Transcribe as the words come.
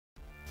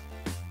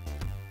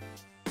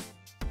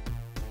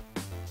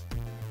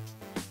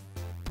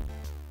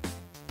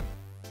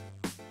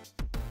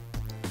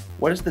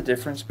What is the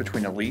difference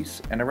between a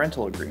lease and a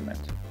rental agreement?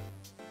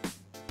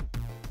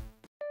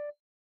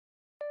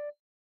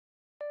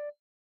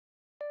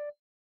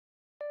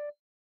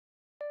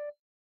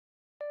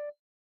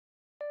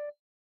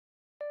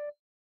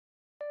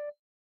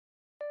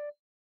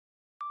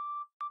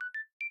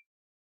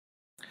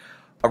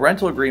 A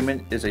rental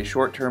agreement is a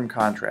short-term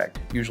contract,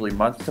 usually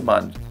month to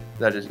month,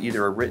 that is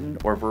either a written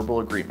or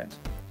verbal agreement.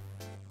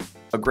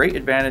 A great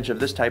advantage of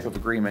this type of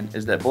agreement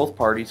is that both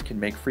parties can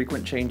make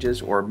frequent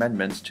changes or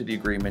amendments to the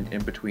agreement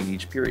in between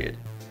each period.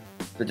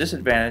 The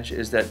disadvantage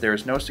is that there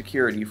is no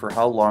security for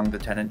how long the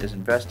tenant is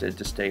invested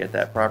to stay at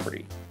that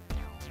property.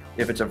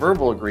 If it's a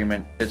verbal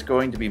agreement, it's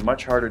going to be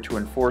much harder to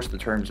enforce the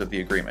terms of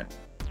the agreement.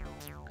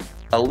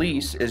 A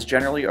lease is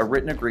generally a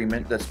written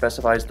agreement that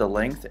specifies the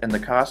length and the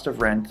cost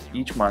of rent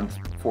each month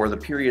for the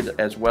period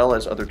as well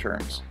as other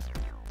terms.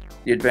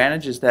 The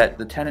advantage is that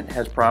the tenant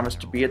has promised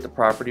to be at the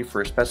property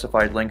for a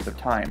specified length of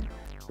time,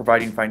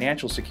 providing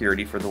financial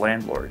security for the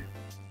landlord.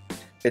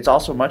 It's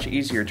also much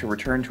easier to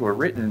return to a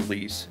written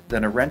lease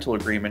than a rental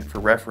agreement for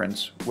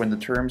reference when the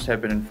terms have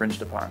been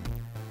infringed upon.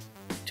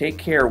 Take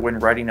care when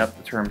writing up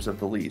the terms of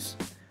the lease.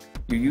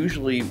 You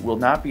usually will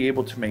not be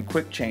able to make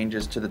quick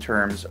changes to the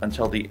terms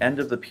until the end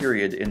of the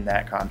period in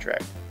that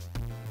contract.